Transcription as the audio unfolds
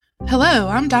Hello,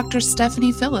 I'm Dr.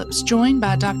 Stephanie Phillips, joined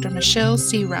by Dr. Michelle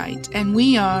Seawright, and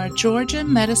we are Georgia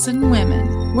Medicine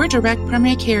Women. We're direct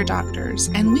primary care doctors,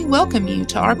 and we welcome you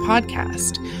to our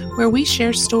podcast, where we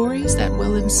share stories that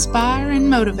will inspire and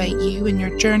motivate you in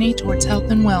your journey towards health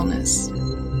and wellness.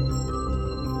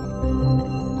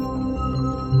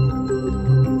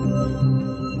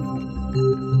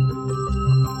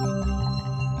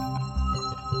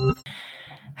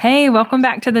 Hey, welcome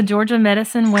back to the Georgia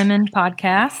Medicine Women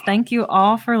podcast. Thank you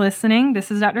all for listening.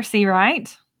 This is Dr.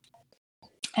 Seawright.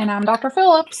 And I'm Dr.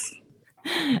 Phillips.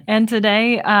 And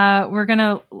today we're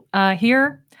going to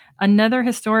hear another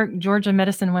historic Georgia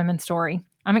Medicine Women story.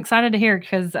 I'm excited to hear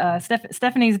because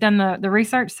Stephanie's done the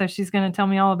research, so she's going to tell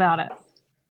me all about it.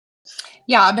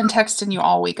 Yeah, I've been texting you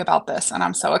all week about this, and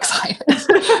I'm so excited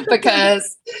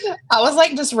because I was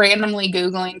like just randomly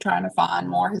Googling, trying to find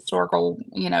more historical,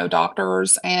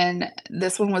 doctors. And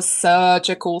this one was such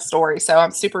a cool story. So I'm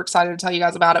super excited to tell you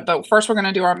guys about it. But first, we're going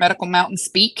to do our medical mountain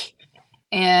speak.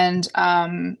 And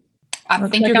I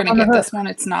think you're going to get this one.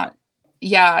 It's not.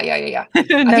 Yeah. I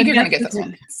think you're going to get this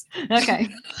one. Okay.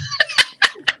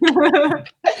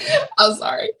 I'm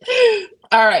sorry.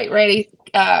 All right. Ready?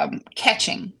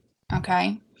 Catching.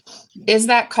 Okay. Is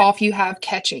that cough you have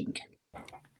catching?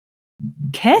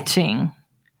 Catching?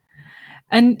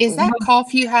 And is that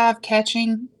cough you have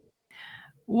catching?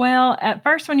 Well, at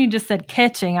first when you just said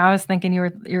catching, I was thinking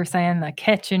you were saying the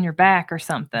catch in your back or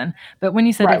something. But when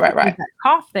you said right. that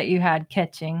cough that you had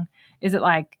catching, is it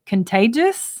like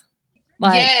contagious?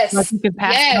 Yes. Like you could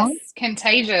pass it on?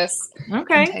 Contagious.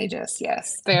 Okay. Contagious.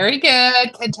 Yes. Very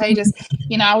good. Contagious.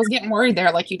 I was getting worried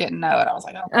there, like you didn't know it. I was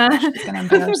like, oh gosh, it's going to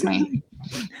embarrass me.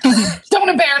 Don't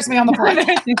embarrass me on the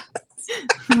podcast.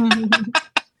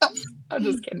 I'm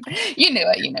just kidding. You knew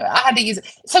it. I had to use it.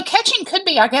 So catching could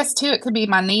be, I guess too, it could be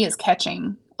my knee is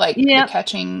catching, like the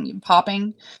catching,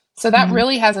 popping. So that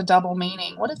really has a double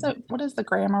meaning. What is the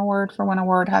grammar word for when a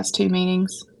word has two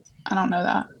meanings? I don't know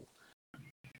that.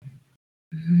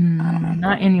 I don't know.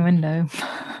 Not innuendo.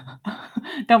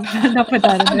 don't put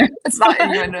that in there. It's not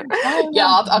innuendo. Yeah,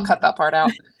 I'll cut that part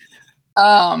out.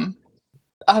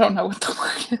 I don't know what the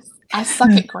word is. I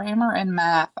suck at grammar and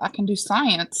math. I can do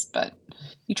science, but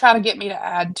you try to get me to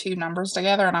add two numbers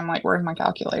together, and I'm like, where's my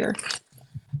calculator?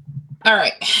 All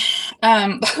right.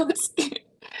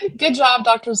 Good job,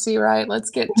 Dr. Seawright. Let's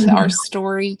get to our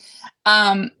story.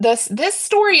 This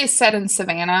story is set in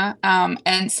Savannah,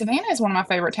 and Savannah is one of my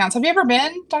favorite towns. Have you ever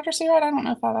been, Dr. Seawright? I don't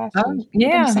know if I've asked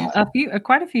you. Yeah,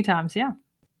 quite a few times. Yeah.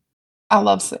 I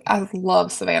love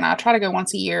Savannah. I try to go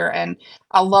once a year, and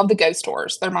I love the ghost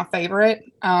tours. They're my favorite.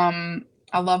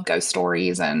 I love ghost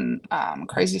stories and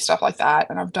crazy stuff like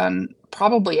that. And I've done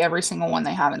probably every single one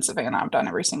they have in Savannah. I've done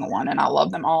every single one, and I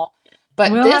love them all.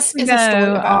 But we'll this is a story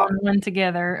about one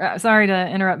together. Sorry to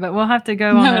interrupt, but we'll have to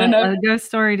go on a ghost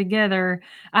story together.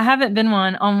 I haven't been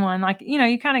on one. Like,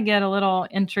 you kind of get a little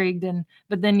intrigued,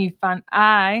 but then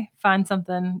I find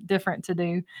something different to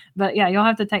do. But yeah, you'll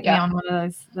have to take me on one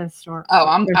of those stories. Oh,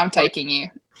 I'm taking you.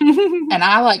 And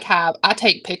I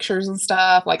take pictures and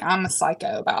stuff. Like, I'm a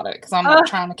psycho about it because I'm like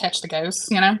trying to catch the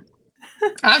ghosts, I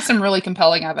have some really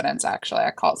compelling evidence, actually.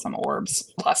 I caught some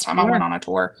orbs last time I went on a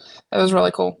tour. It was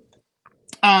really cool.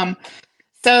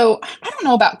 So I don't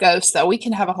know about ghosts, though. We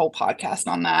can have a whole podcast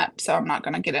on that, so I'm not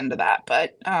going to get into that,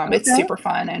 but it's super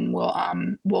fun, and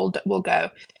we'll go.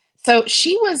 So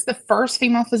she was the first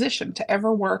female physician to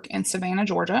ever work in Savannah,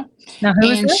 Georgia. Now,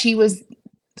 who is this? She was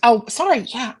I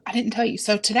didn't tell you.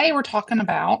 So today we're talking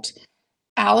about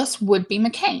Alice Woodby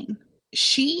McKane.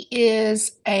 She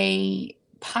is a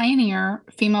pioneer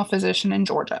female physician in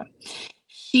Georgia.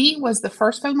 She was the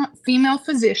first female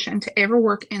physician to ever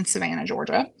work in Savannah,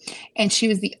 Georgia, and she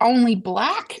was the only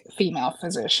Black female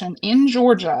physician in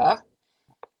Georgia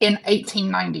in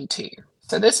 1892.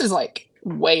 So this is like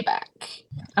way back.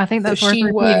 I think that's worth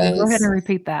repeating. Go ahead and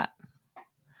repeat that.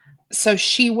 So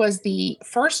she was the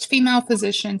first female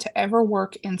physician to ever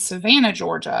work in Savannah,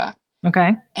 Georgia.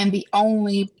 Okay. And the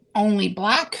only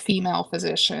Black female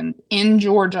physician in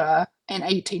Georgia in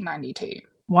 1892.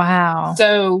 Wow.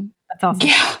 So that's awesome.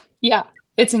 Yeah,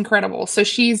 it's incredible. So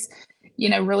she's,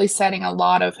 really setting a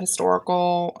lot of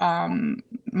historical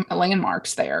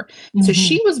landmarks there. Mm-hmm. So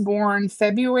she was born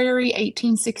February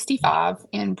 1865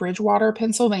 in Bridgewater,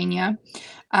 Pennsylvania,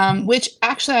 which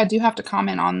actually I do have to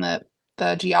comment on the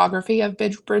geography of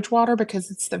Bridgewater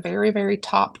because it's the very, very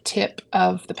top tip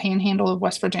of the panhandle of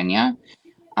West Virginia.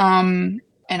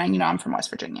 And I'm from West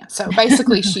Virginia. So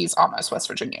basically she's almost West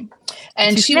Virginia.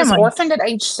 And she was orphaned at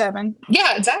age 7.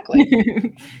 Yeah,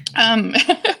 exactly. Um,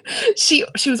 she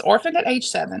was orphaned at age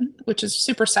 7, which is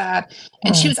super sad,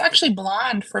 and she Mm. was actually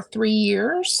blind for 3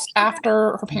 years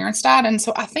after her parents died, and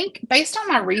so I think based on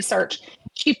my research,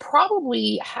 she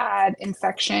probably had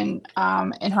infection,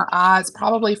 in her eyes,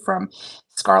 probably from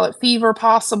scarlet fever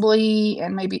possibly,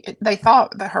 and maybe they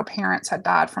thought that her parents had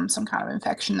died from some kind of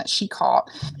infection that she caught.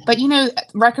 But,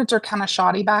 records are kinda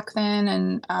shoddy back then,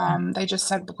 and, they just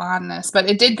said blindness, but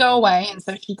it did go away, and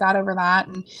so she got over that,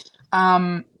 and,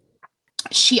 um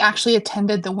she actually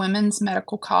attended the Women's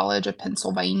Medical College of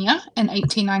Pennsylvania in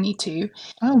 1892,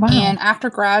 Oh, wow. and after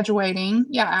graduating,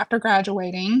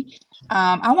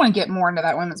 I wanna get more into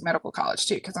that women's medical college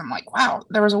too, because 'cause I'm like, "Wow,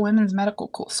 there was a women's medical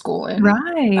school in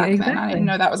Right, back then, I didn't exactly.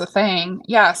 know that was a thing."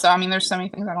 Yeah, so, I mean, there's so many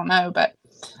things I don't know, but,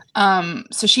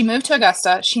 so she moved to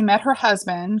Augusta, she met her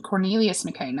husband, Cornelius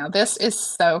McKane. Now this is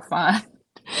so fun.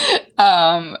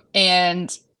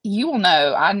 And you will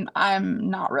know I'm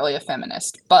not really a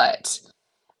feminist, but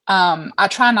I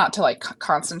try not to, like,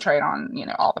 concentrate on,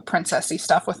 all the princessy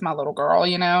stuff with my little girl,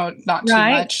 not too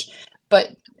Right. much,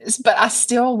 but but I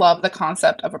still love the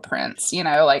concept of a prince,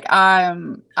 like, I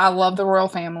love the royal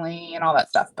family and all that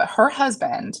stuff, but her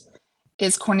husband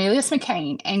is Cornelius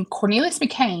McKane, and Cornelius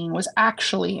McKane was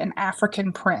actually an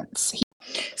African prince.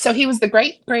 He was the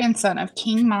great-grandson of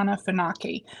King Mana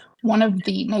Funake, one of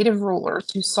the native rulers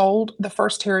who sold the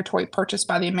first territory purchased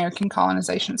by the American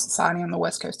Colonization Society on the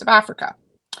west coast of Africa.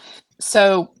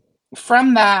 So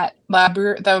from that,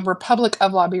 the Republic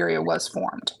of Liberia was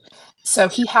formed. So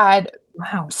he had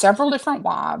Wow. several different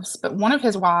wives, but one of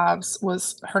his wives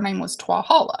her name was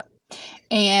Twahala,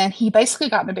 and he basically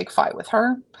got in a big fight with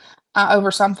her over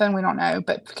something we don't know,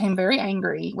 but became very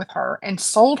angry with her and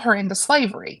sold her into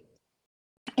slavery.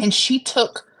 And she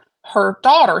took her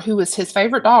daughter, who was his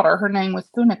favorite daughter. Her name was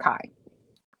Funakai,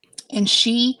 and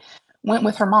she went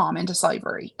with her mom into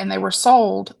slavery, and they were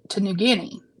sold to New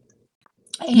Guinea,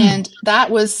 Mm. and that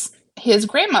was his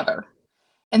grandmother.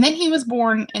 And then he was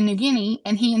born in New Guinea,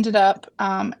 and he ended up,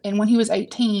 and when he was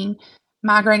 18,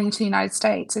 migrating to the United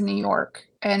States in New York,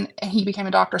 and he became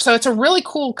a doctor. So it's a really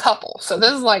cool couple. So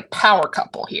this is like power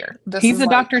couple here. This He's is a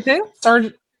like doctor too?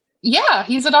 surg Yeah,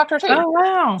 he's a doctor too. Oh,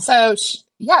 wow. So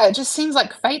yeah, it just seems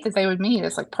like fate that they would meet.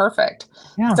 It's like perfect.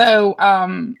 Yeah. So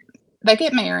they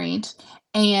get married,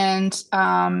 and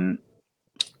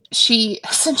she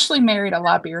essentially married a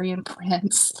Liberian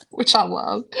prince, which I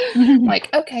love. Like,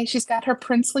 okay, she's got her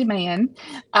princely man.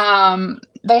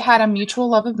 They had a mutual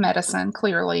love of medicine,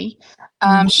 clearly.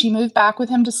 Mhm. She moved back with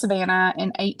him to Savannah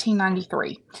in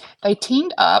 1893. They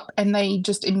teamed up and they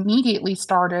just immediately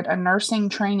started a nursing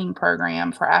training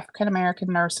program for African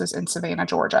American nurses in Savannah,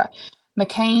 Georgia.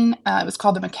 It was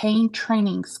called the McKane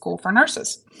Training School for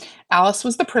Nurses. Alice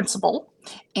was the principal,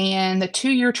 and the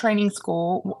 2-year training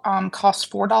school cost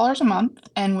 $4 a month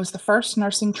and was the first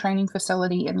nursing training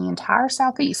facility in the entire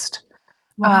Southeast.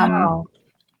 Um, Wow.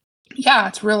 yeah,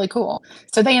 it's really cool.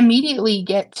 So they immediately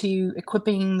get to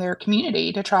equipping their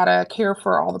community to try to care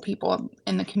for all the people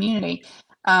in the community.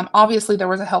 Obviously, there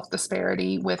was a health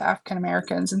disparity with African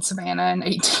Americans in Savannah in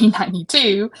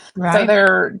 1892. So Right.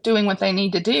 they're doing what they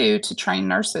need to do to train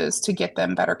nurses to get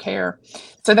them better care.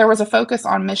 So there was a focus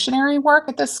on missionary work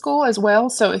at this school as well.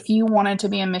 So if you wanted to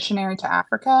be a missionary to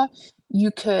Africa,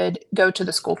 you could go to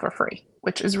the school for free,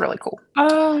 which is really cool.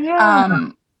 Oh, yeah.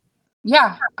 Um,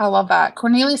 yeah, I love that.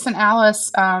 Cornelius and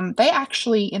Alice, they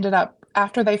actually ended up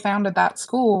after they founded that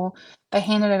school, they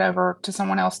handed it over to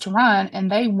someone else to run, and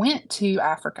they went to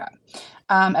Africa,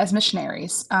 as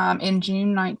missionaries, in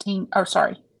June 19 or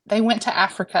sorry, they went to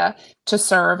Africa to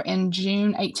serve in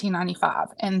June 1895,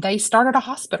 and they started a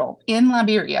hospital in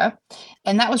Liberia,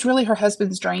 and that was really her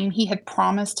husband's dream. He had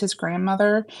promised his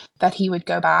grandmother that he would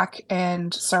go back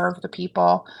and serve the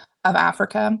people of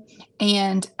Africa,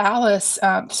 and Alice,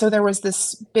 so there was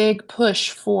this big push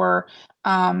for,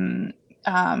 um,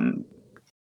 um,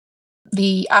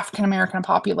 the African American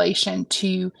population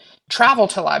to travel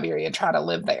to Liberia and try to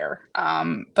live there.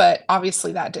 But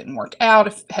obviously that didn't work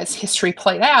out as history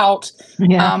played out.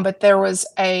 Yeah. But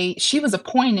she was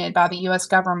appointed by the US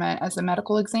government as the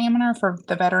medical examiner for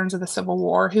the veterans of the Civil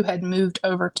War who had moved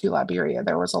over to Liberia.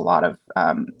 There was a lot of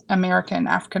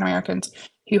African Americans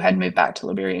who had moved back to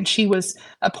Liberia, and she was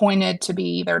appointed to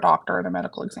be their doctor, their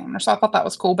medical examiner. So I thought that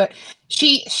was cool. But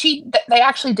they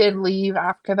actually did leave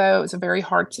Africa, though. It was a very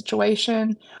hard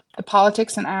situation. The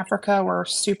politics in Africa were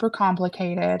super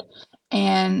complicated.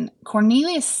 And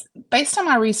Cornelius, based on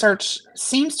my research,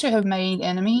 seems to have made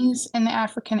enemies in the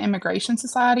African Immigration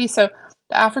Society. So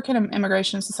the African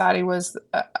Immigration Society was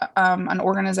an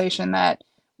organization that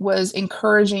was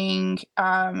encouraging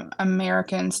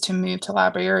Americans to move to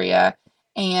Liberia.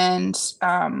 and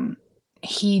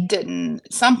he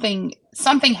didn't. Something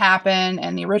happened,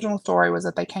 and the original story was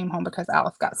that they came home because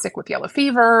Alice got sick with yellow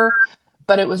fever.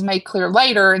 But it was made clear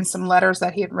later in some letters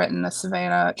that he had written the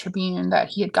Savannah Tribune that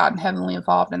he had gotten heavily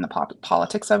involved in the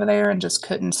politics over there and just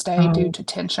couldn't stay due to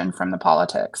tension from the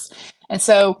politics. And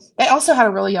so they also had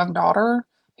a really young daughter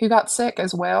who got sick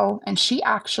as well. And she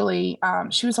actually,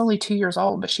 she was only 2 years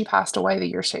old, but she passed away the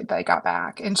year they got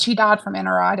back. And she died from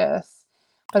enteritis.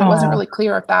 But it wasn't really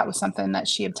clear if that was something that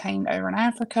she obtained over in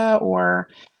Africa or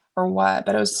what,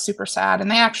 but it was super sad.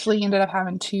 And they actually ended up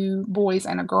having 2 boys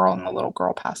and a girl, and the little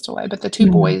girl passed away, but the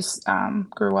 2 boys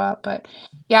grew up. But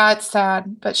yeah, it's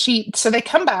sad. But so they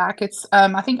come back. It's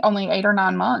I think only 8 or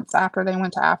 9 months after they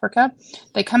went to Africa.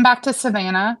 They come back to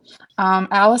Savannah.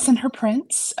 Alice and her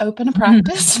prince open a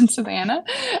practice in Savannah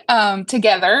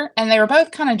together, and they were both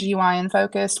kind of GYN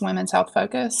focused, women's health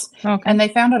focused. And they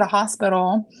founded a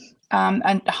hospital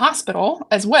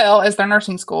as well as their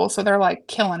nursing school. So they're like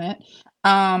killing it.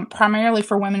 Primarily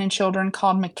for women and children,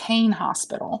 called McKane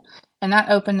Hospital, and that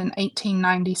opened in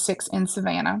 1896 in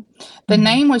Savannah. The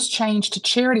name was changed to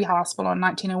Charity Hospital in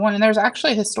 1901, and there's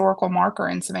actually a historical marker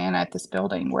in Savannah at this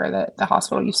building where the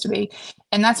hospital used to be.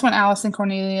 And that's when Alice and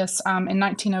Cornelius, in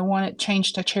 1901, it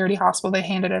changed to Charity Hospital. They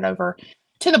handed it over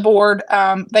to the board.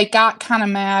 They got kind of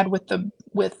mad with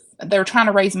they were trying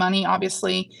to raise money,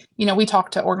 obviously. We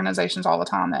talk to organizations all the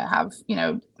time that have,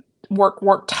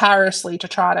 work tirelessly to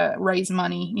try to raise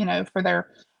money, for their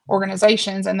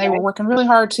organizations. And they were working really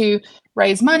hard to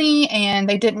raise money, and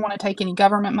they didn't want to take any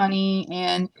government money.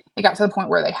 And it got to the point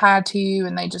where they had to,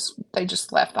 and they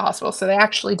just left the hospital. So they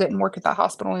actually didn't work at the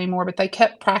hospital anymore, but they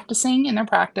kept practicing in their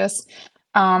practice.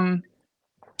 And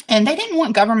they didn't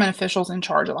want government officials in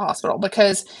charge of the hospital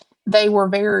because they were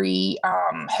very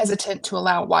hesitant to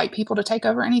allow white people to take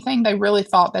over anything. They really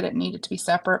thought that it needed to be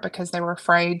separate because they were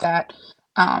afraid that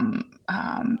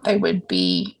they would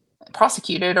be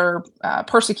prosecuted or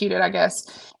persecuted, I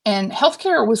guess. And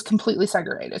healthcare was completely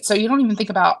segregated. So you don't even think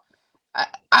about.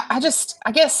 I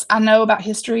guess I know about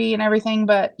history and everything,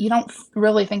 but you don't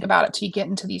really think about it till you get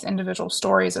into these individual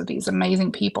stories of these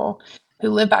amazing people who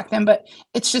lived back then. But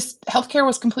it's just healthcare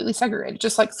was completely segregated,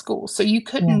 just like schools. So you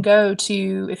couldn't go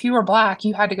to, if you were Black,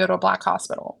 you had to go to a Black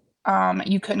hospital.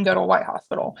 You couldn't go to a white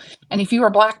hospital. And if you were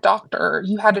a Black doctor,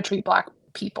 you had to treat Black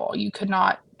people. You could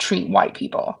not treat white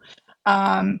people.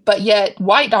 But yet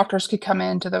white doctors could come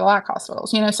into the Black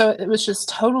hospitals, so it was just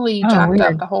totally jacked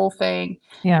up, the whole thing.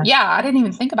 Yeah, I didn't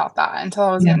even think about that until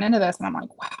I was getting into this. And I'm like,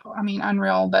 wow,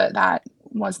 unreal that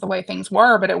was the way things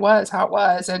were, but it was how it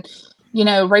was. And,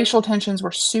 racial tensions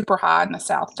were super high in the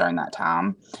South during that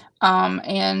time.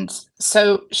 And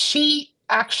so she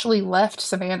actually left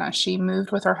Savannah. She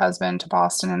moved with her husband to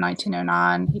Boston in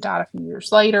 1909. He died a few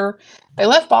years later. They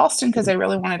left Boston because they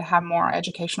really wanted to have more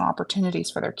educational opportunities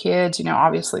for their kids.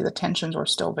 Obviously the tensions were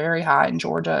still very high in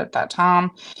Georgia at that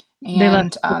time. And they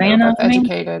left Savannah, they were both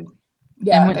educated.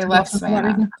 Yeah, they left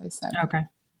Savannah. They said. Okay.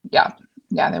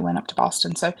 Yeah, they went up to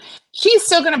Boston. So she's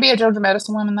still going to be a Georgia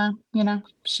medicine woman, though.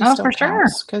 She still for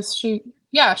counts because she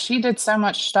did so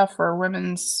much stuff for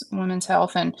women's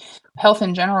health and health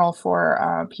in general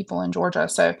for people in Georgia.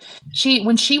 So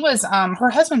when she was, her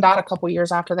husband died a couple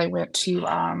years after they went to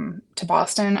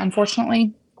Boston,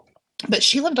 unfortunately, but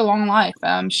she lived a long life.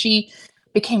 She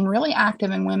became really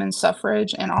active in women's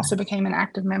suffrage and also became an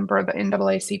active member of the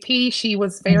NAACP. She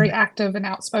was very active and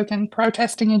outspoken,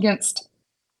 protesting against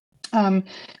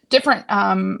different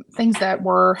things that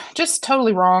were just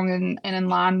totally wrong and in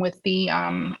line with the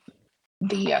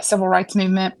civil rights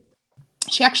movement.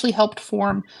 She actually helped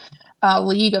form a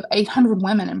league of 800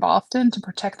 women in Boston to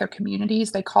protect their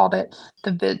communities. They called it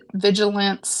the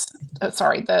Vigilance.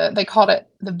 They called it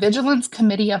the Vigilance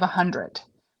Committee of 100,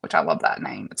 which I love that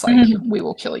name. It's like, we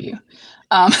will kill you.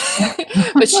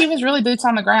 But she was really boots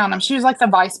on the ground. She was like the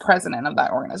vice president of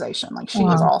that organization. Like she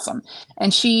was awesome.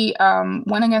 And she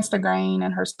went against the grain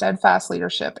in her steadfast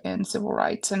leadership in civil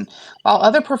rights. And while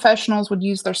other professionals would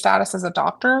use their status as a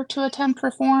doctor to attempt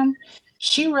reform,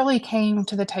 she really came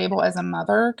to the table as a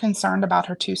mother concerned about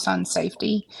her 2 sons'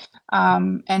 safety.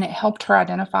 And it helped her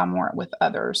identify more with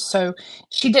others. So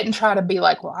she didn't try to be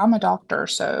like, well, I'm a doctor,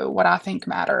 so what I think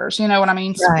matters. You know what I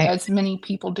mean? Right. As many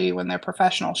people do when they're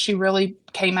professional. She really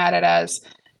came at it as,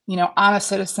 I'm a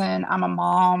citizen, I'm a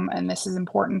mom, and this is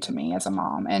important to me as a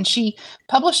mom. And she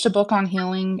published a book on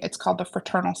healing. It's called The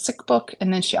Fraternal Sick Book.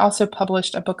 And then she also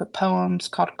published a book of poems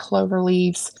called Clover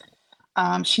Leaves.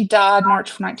 She died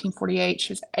March 1948.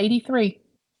 She was 83.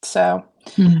 So,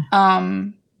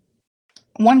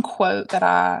 one quote that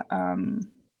I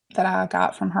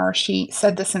got from her, she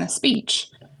said this in a speech.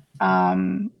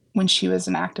 when she was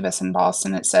an activist in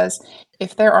Boston. It says,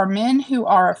 "If there are men who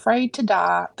are afraid to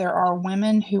die, there are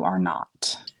women who are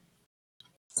not."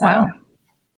 So wow.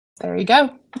 there you go.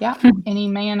 Yeah. Any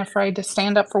man afraid to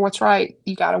stand up for what's right,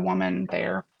 you got a woman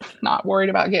there not worried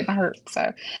about getting hurt.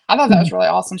 So I thought that was really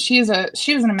awesome. She was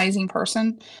an amazing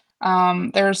person.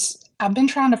 I've been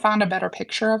trying to find a better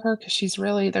picture of her because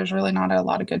there's really not a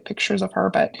lot of good pictures of her,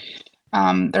 but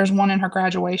there's one in her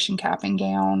graduation cap and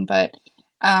gown. But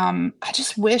I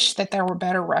just wish that there were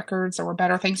better records, there were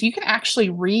better things. You can actually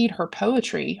read her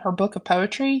poetry, her book of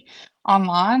poetry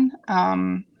online.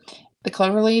 The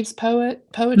Cloverleaves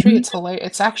poetry. It's hilarious.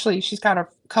 It's actually, she's got a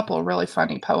couple of really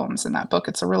funny poems in that book.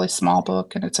 It's a really small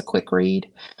book and it's a quick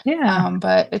read. Yeah.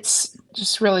 But it's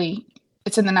just really,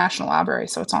 it's in the National Library,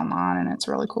 so it's online and it's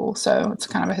really cool. So it's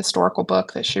kind of a historical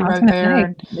book that she wrote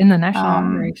there. In the National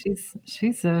Library,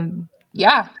 she's a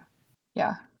yeah.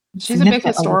 She's a big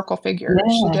historical figure.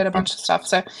 Yeah, she did a bunch of stuff.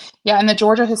 So yeah, and the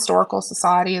Georgia Historical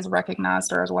Society has recognized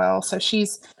her as well. So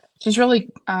she's really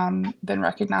been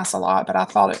recognized a lot, but I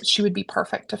thought she would be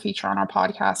perfect to feature on our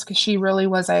podcast because she really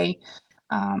was a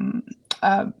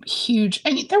huge.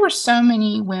 I mean, there were so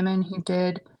many women who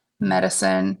did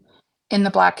medicine in the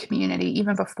Black community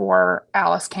even before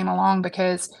Alice came along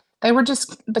because they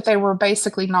were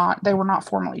basically not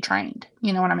formally trained.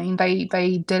 You know what I mean? They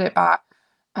did it by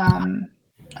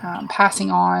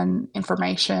passing on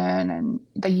information, and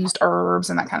they used herbs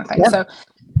and that kind of thing. Yep. So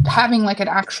having like an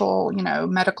actual,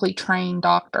 medically trained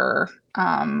doctor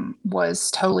was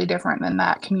totally different than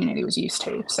that community was used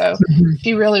to. So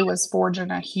she really was forging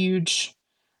a huge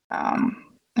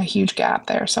gap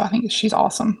there. So I think she's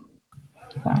awesome.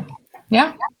 So,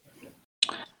 yeah.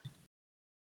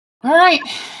 All right.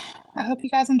 I hope you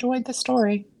guys enjoyed the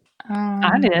story.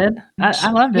 I did.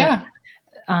 I loved it. Yeah.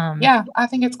 Yeah, I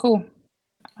think it's cool.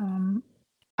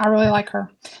 I really like her.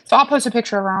 So I'll post a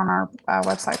picture of her on our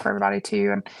website for everybody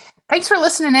too. And thanks for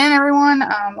listening in, everyone.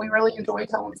 We really enjoy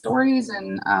telling stories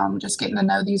and just getting to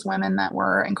know these women that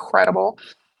were incredible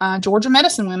Georgia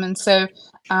medicine women. So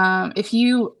if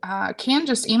you can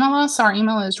just email us, our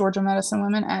email is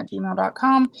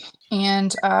georgiamedicinewomen@gmail.com.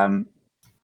 And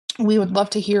we would love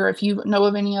to hear if you know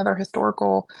of any other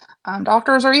historical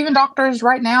doctors or even doctors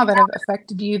right now that have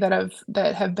affected you, that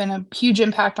have been a huge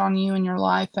impact on you in your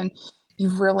life, and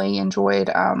you've really enjoyed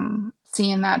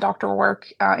seeing that doctor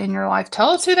work in your life. Tell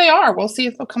us who they are. We'll see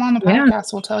if they'll come on the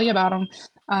podcast. We'll tell you about them.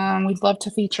 We'd love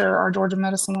to feature our Georgia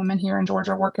medicine women here in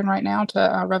Georgia working right now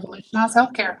to revolutionize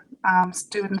healthcare,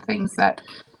 doing things that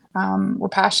we're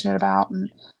passionate about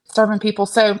and serving people.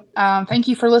 So thank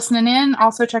you for listening in.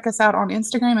 Also check us out on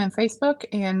Instagram and Facebook.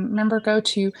 And remember, go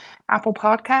to Apple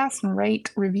Podcasts and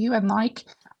rate, review, and like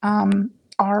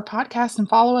our podcast and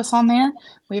follow us on there.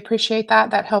 We appreciate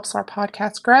that. That helps our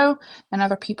podcast grow and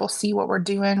other people see what we're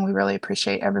doing. We really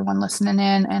appreciate everyone listening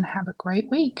in, and have a great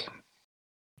week.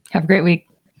 Have a great week.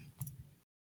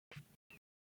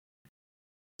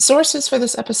 Sources for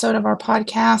this episode of our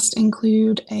podcast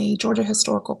include a Georgia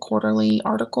Historical Quarterly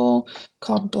article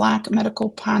called Black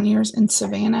Medical Pioneers in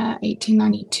Savannah,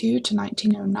 1892 to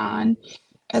 1909,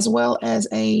 as well as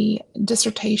a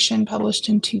dissertation published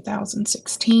in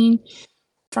 2016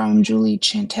 from Julie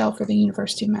Chantal for the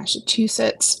University of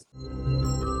Massachusetts.